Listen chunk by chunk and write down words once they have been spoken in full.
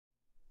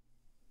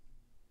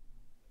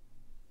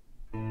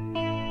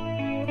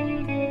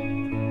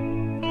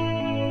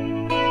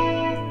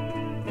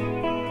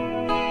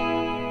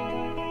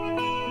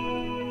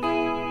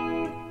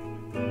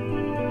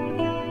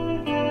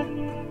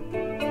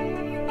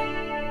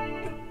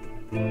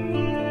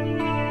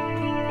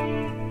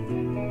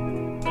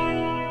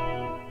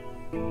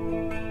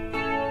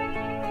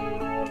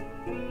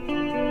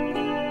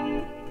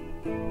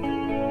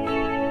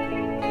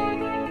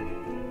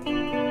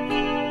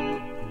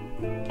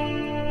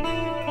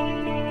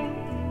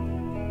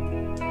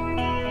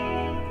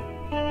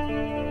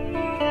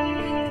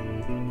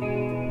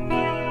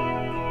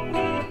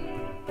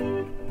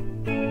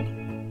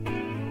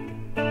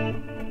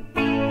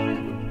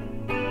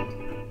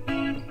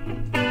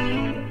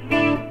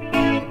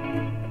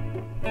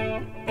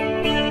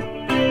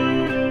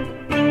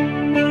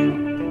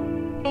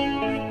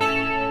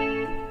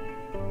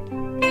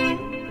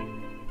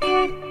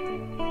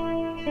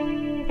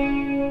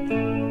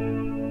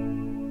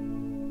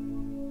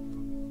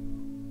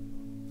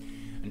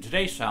In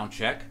today's sound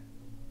check,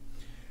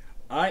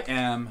 I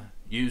am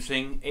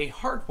using a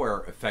hardware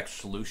effects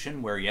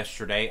solution where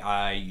yesterday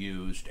I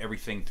used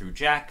everything through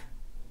Jack,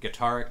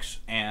 Guitarix,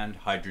 and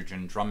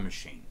Hydrogen Drum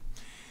Machine.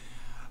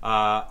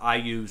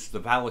 I used the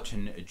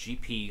Valiton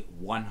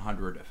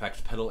GP100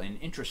 effects pedal,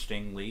 and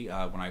interestingly,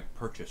 when I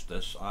purchased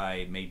this,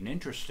 I made an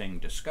interesting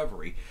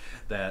discovery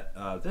that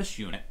this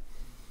unit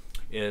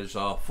is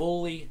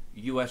fully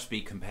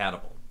USB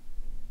compatible.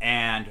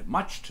 And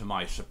much to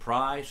my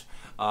surprise,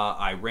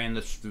 I ran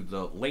this through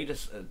the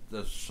latest,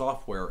 the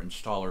software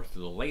installer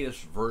through the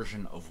latest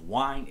version of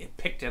Wine. It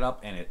picked it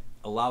up and it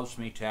allows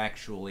me to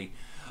actually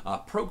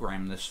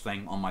program this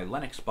thing on my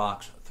Linux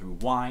box through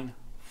Wine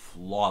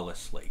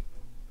flawlessly.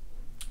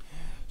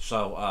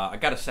 So I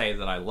gotta say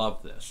that I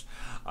love this.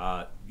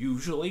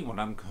 Usually when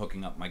I'm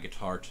hooking up my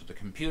guitar to the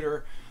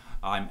computer,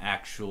 I'm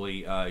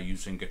actually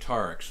using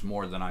Guitarix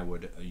more than I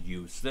would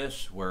use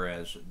this,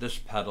 whereas this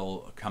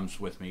pedal comes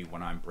with me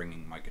when I'm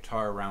bringing my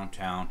guitar around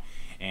town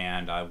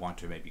and I want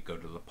to maybe go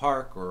to the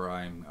park, or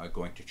I'm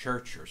going to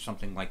church or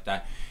something like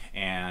that,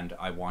 and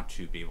I want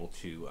to be able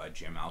to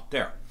jam out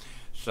there.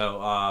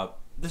 So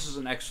this is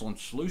an excellent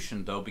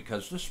solution though,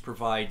 because this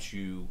provides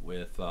you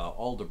with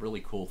all the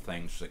really cool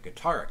things that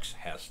Guitarix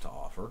has to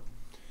offer.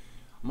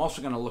 I'm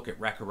also going to look at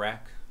Rack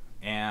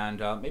and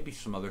maybe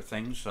some other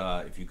things.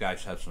 If you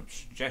guys have some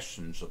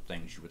suggestions of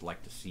things you would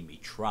like to see me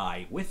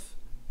try with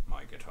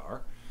my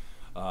guitar.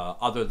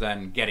 Other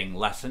than getting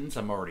lessons,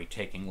 I'm already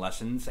taking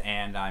lessons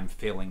and I'm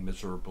failing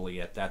miserably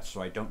at that, so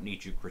I don't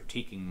need you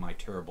critiquing my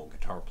terrible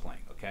guitar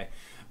playing, okay?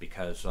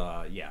 Because,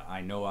 yeah,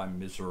 I know I'm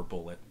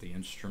miserable at the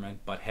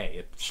instrument, but hey,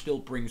 it still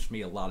brings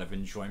me a lot of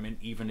enjoyment,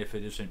 even if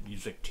it isn't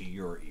music to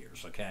your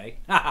ears, okay?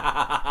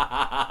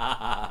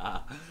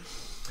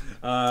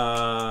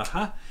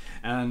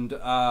 And,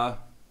 oh,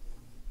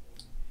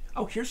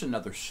 here's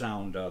another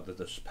sound that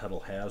this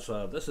pedal has.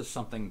 This is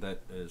something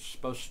that is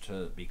supposed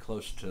to be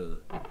close to,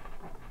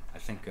 I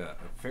think,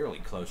 fairly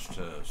close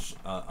to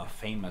a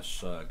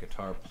famous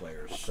guitar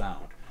player's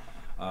sound.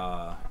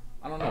 I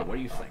don't know, what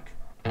do you think?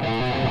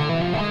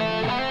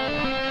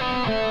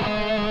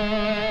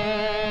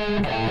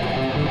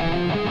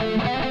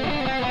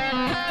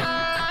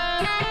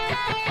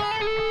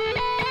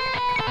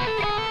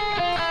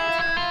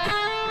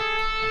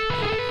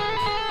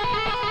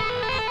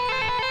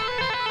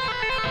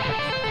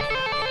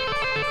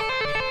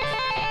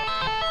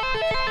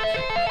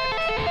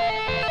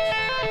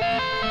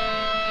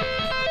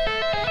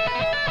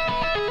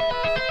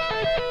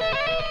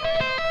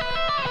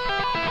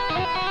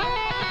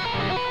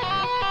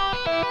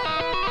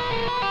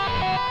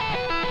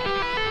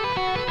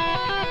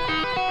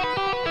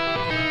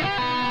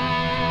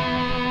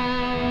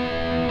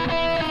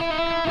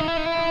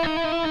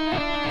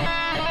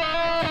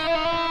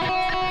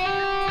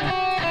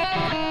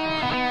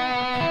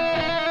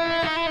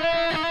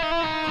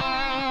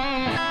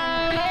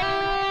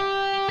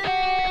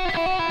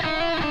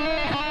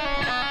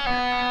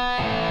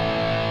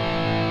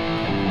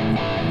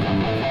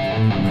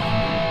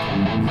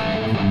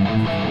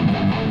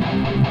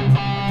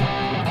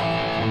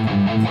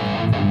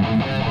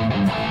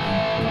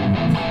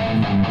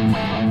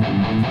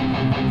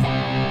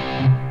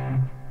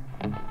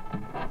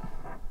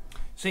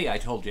 See, I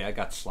told you I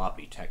got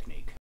sloppy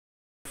technique.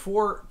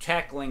 Before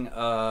tackling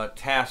a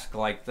task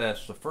like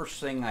this, the first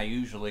thing I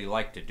usually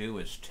like to do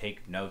is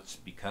take notes,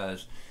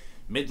 because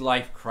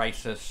midlife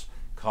crisis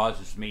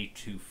causes me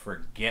to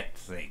forget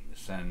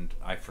things, and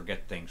I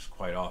forget things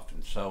quite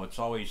often. So it's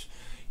always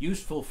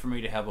useful for me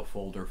to have a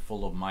folder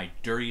full of my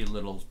dirty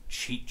little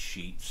cheat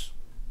sheets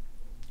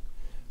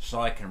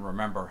so I can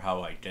remember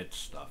how I did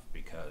stuff,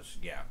 because,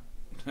 yeah,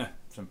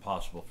 it's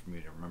impossible for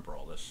me to remember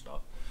all this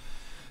stuff.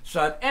 So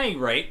at any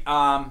rate,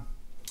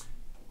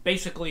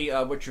 basically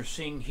what you're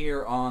seeing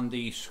here on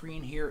the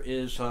screen here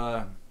is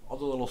all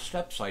the little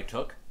steps I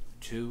took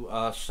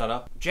to set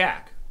up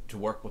Jack to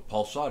work with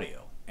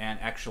PulseAudio and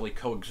actually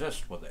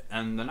coexist with it.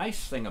 And the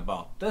nice thing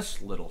about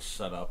this little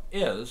setup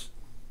is,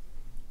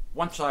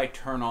 once I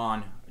turn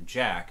on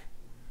Jack,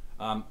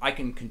 I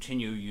can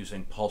continue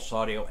using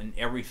PulseAudio and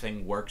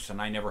everything works,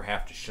 and I never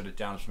have to shut it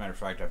down. As a matter of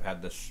fact, I've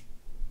had this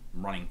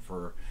running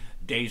for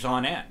days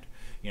on end.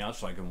 You know,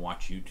 so I can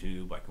watch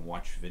YouTube, I can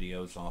watch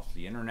videos off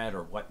the internet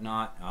or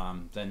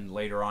whatnot. Then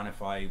later on,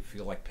 if I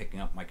feel like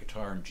picking up my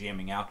guitar and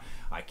jamming out,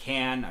 I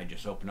can. I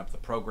just open up the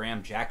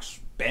program.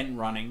 Jack's been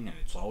running, and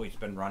it's always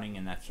been running,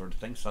 and that sort of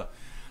thing. So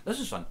this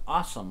is an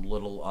awesome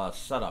little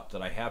setup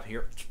that I have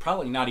here. It's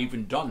probably not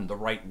even done the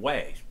right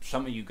way.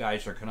 Some of you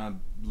guys are going to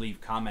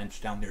leave comments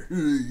down there, hey,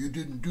 you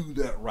didn't do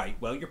that right.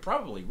 Well, you're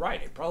probably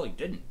right. I probably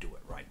didn't do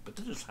it right, but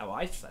this is how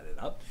I set it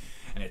up,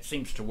 and it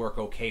seems to work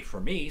okay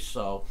for me.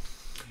 So,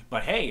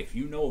 but hey, if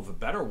you know of a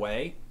better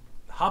way,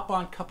 hop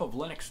on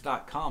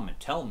cupoflinux.com and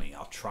tell me.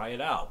 I'll try it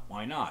out.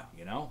 Why not?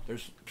 You know,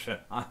 there's, you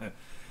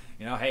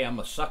know, hey, I'm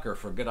a sucker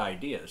for good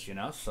ideas, you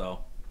know,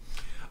 so.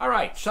 All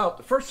right, so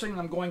the first thing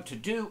I'm going to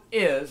do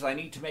is I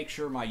need to make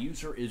sure my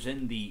user is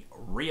in the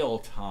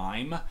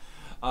real-time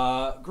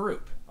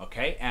group,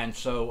 okay? And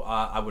so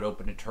I would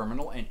open a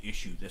terminal and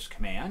issue this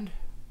command,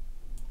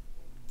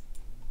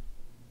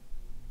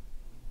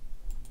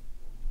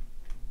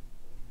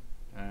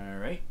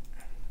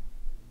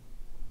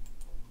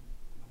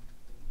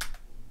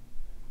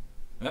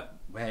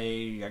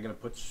 I gotta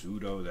put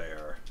sudo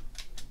there.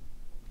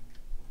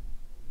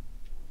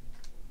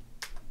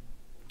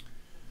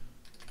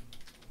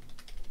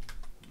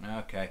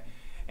 Okay,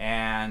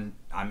 and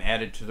I'm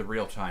added to the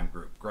real-time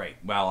group. Great.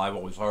 Well, I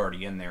was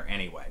already in there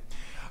anyway.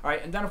 All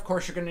right, and then of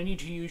course you're going to need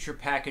to use your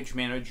package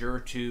manager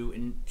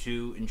to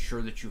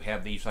ensure that you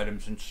have these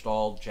items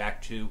installed: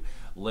 Jack2,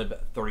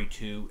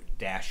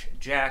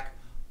 lib32-jack,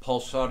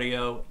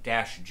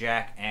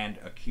 PulseAudio-jack, and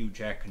a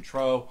QJack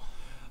control.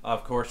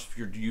 Of course, if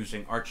you're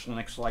using Arch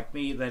Linux like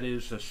me, that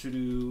is a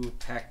sudo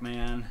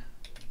pacman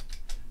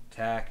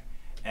tac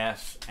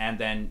s and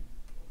then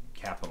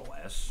capital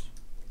S.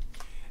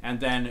 And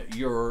then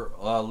your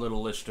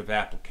little list of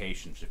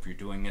applications. If you're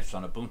doing this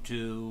on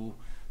Ubuntu,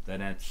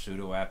 then it's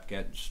sudo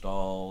apt-get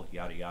install,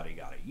 yada yada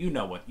yada. You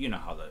know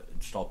how the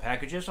install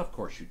package is. Of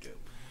course you do.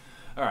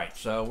 All right,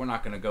 so we're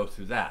not going to go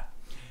through that.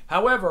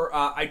 However,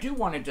 I do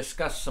want to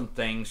discuss some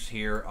things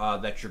here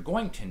that you're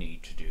going to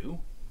need to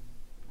do.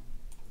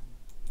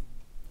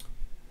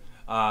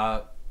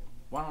 Why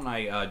don't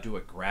I do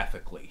it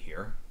graphically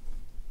here?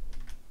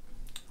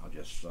 I'll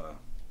just all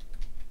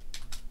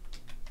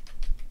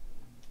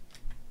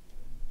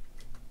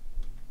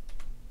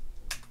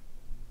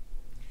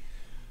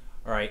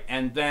right,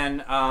 and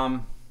then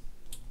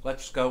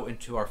let's go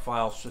into our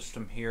file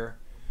system here.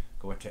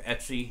 Go into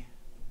Etsy,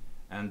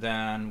 and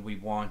then we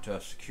want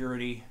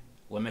security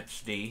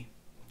limits D.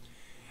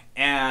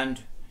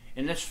 And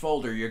in this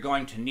folder, you're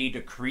going to need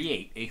to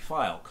create a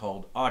file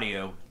called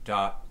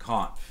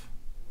audio.conf.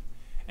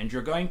 And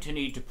you're going to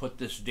need to put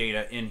this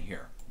data in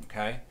here,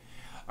 okay?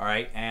 All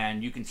right,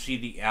 and you can see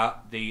the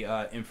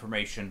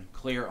information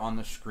clear on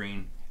the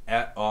screen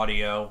at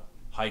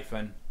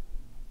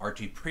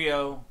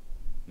audio-rtprio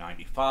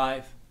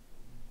 95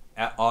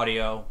 at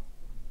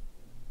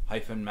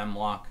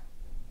audio-memlock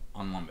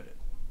unlimited.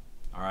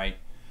 All right,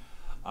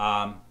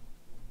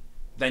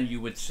 then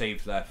you would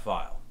save that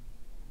file.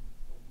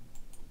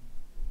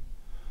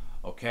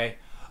 Okay,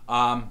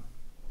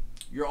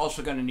 you're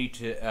also going to need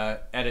to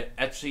edit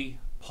Etsy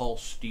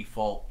pulse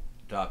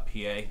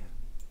default.pa.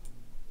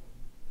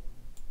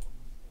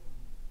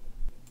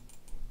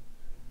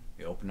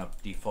 You open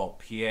up default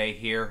PA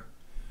here.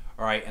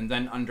 All right, and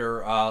then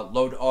under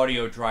load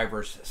audio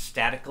drivers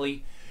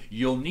statically,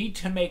 you'll need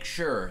to make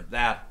sure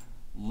that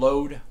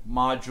load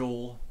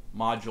module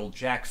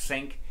jack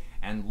sync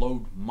and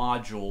load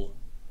module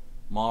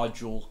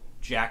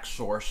jack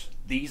source,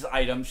 these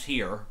items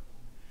here,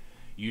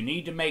 you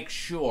need to make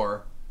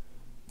sure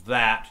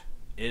that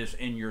is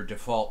in your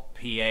default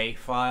PA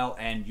file,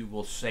 and you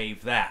will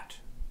save that.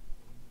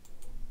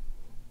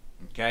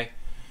 Okay,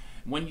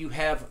 when you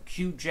have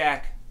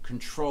QJack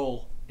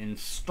control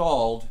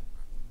installed,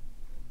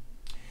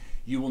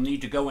 you will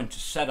need to go into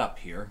setup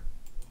here,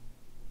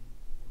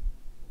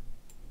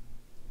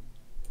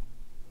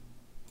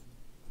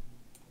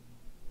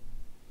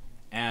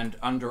 and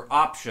under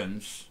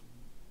options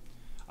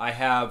I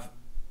have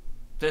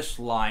this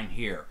line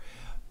here,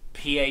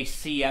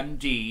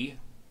 PACMD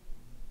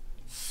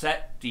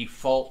set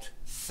default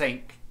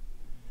sync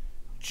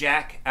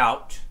jack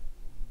out,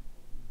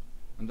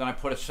 and then I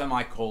put a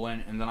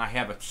semicolon, and then I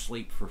have it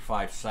sleep for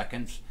 5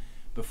 seconds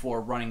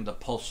before running the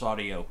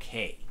PulseAudio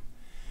K.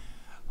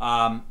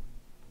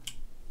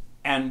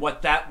 And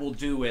what that will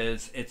do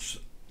is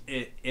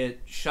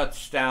it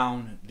shuts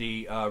down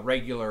the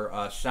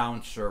regular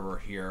sound server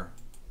here.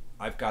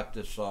 I've got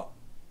this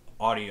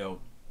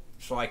audio,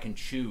 so I can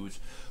choose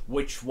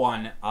which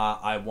one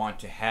I want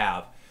to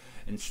have.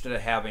 Instead of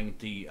having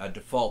the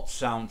default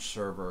sound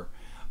server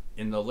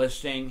in the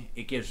listing,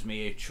 it gives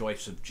me a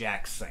choice of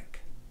jack sync.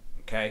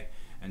 Okay,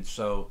 and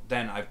so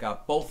then I've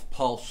got both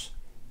pulse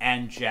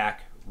and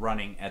jack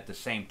running at the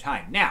same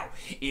time. Now,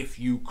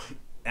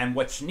 and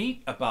what's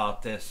neat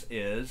about this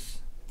is,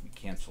 let me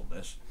cancel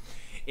this,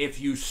 if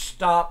you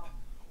stop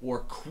or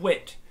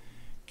quit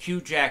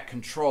QJack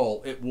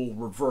control, it will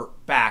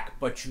revert back,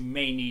 but you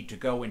may need to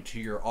go into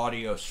your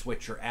audio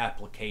switcher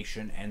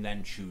application and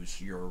then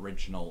choose your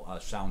original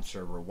sound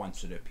server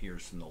once it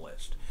appears in the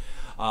list.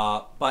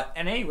 But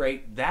at any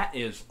rate, that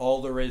is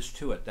all there is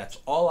to it. That's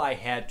all I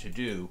had to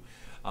do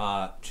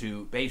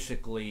to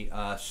basically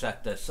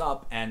set this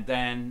up, and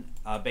then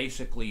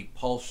basically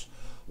Pulse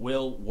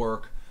will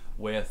work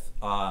with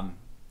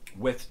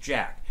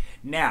Jack.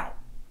 Now,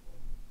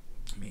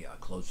 let me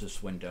close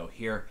this window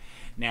here.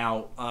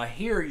 Now,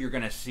 here you're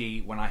going to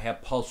see when I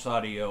have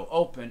PulseAudio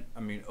open,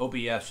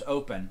 OBS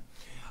open,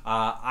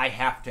 I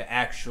have to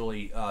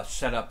actually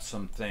set up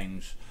some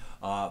things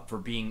for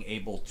being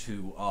able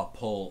to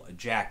pull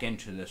Jack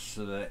into this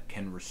so that it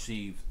can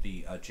receive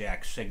the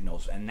Jack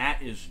signals. And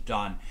that is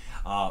done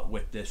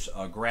with this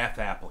graph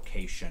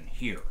application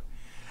here.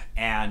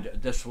 And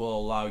this will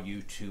allow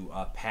you to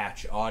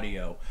patch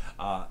audio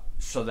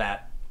so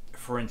that,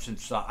 for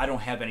instance, I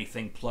don't have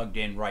anything plugged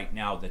in right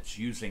now that's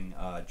using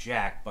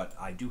Jack, but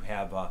I do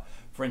have,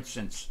 for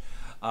instance,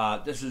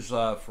 this is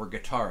for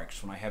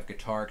Guitarix, when I have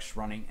Guitarix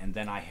running, and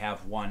then I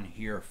have one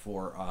here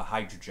for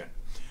Hydrogen.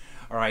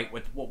 All right,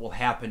 what will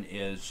happen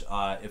is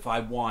if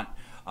I want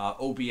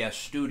OBS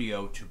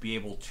Studio to be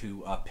able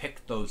to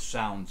pick those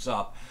sounds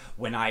up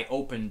when I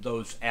open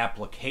those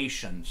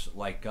applications.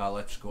 Like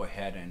let's go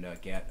ahead and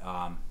get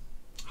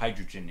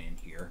hydrogen in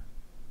here.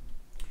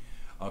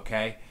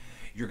 Okay,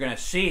 you're going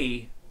to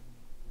see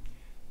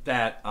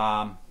that.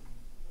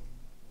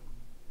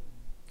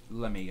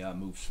 Let me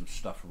move some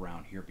stuff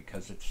around here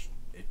because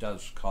it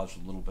does cause a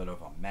little bit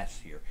of a mess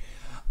here.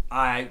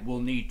 I will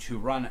need to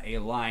run a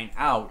line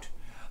out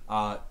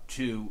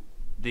to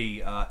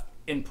the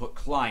input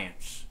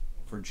clients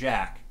for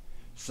Jack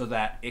so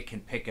that it can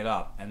pick it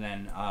up and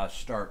then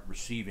start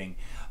receiving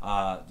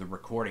the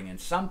recording. And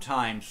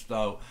sometimes,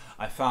 though,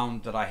 I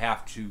found that I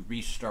have to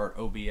restart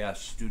OBS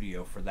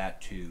Studio for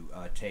that to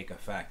take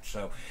effect.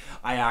 So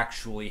I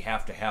actually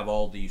have to have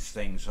all these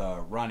things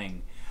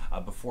running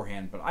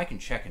beforehand, but I can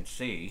check and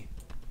see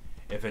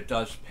if it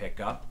does pick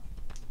up.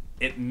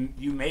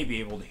 You may be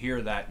able to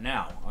hear that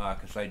now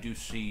because I do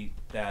see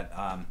that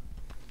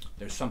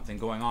there's something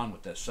going on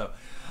with this. So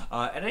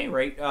at any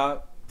rate,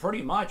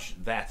 pretty much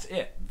that's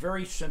it.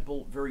 Very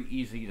simple, very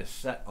easy to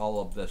set all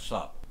of this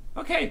up.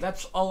 Okay,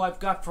 that's all I've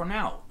got for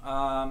now.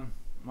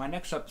 My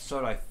next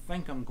episode, I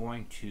think I'm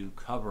going to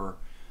cover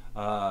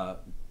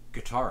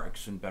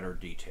guitarics in better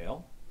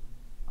detail.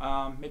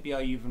 Maybe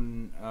I'll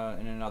even,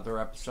 in another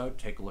episode,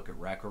 take a look at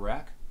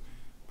Rack-a-Rack.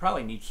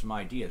 Probably need some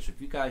ideas.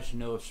 If you guys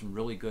know of some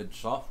really good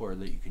software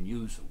that you can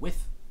use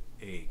with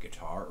a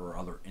guitar or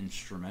other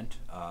instrument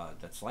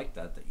that's like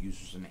that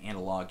uses an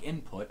analog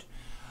input,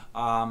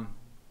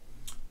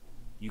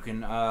 you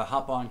can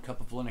hop on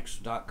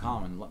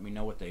cupoflinux.com and let me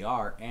know what they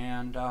are,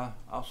 and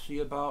I'll see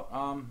about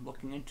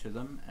looking into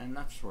them and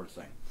that sort of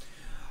thing.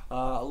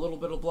 A little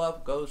bit of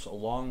love goes a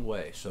long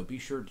way, so be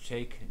sure to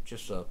take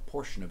just a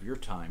portion of your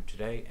time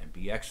today and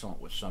be excellent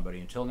with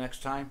somebody. Until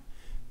next time,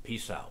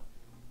 peace out.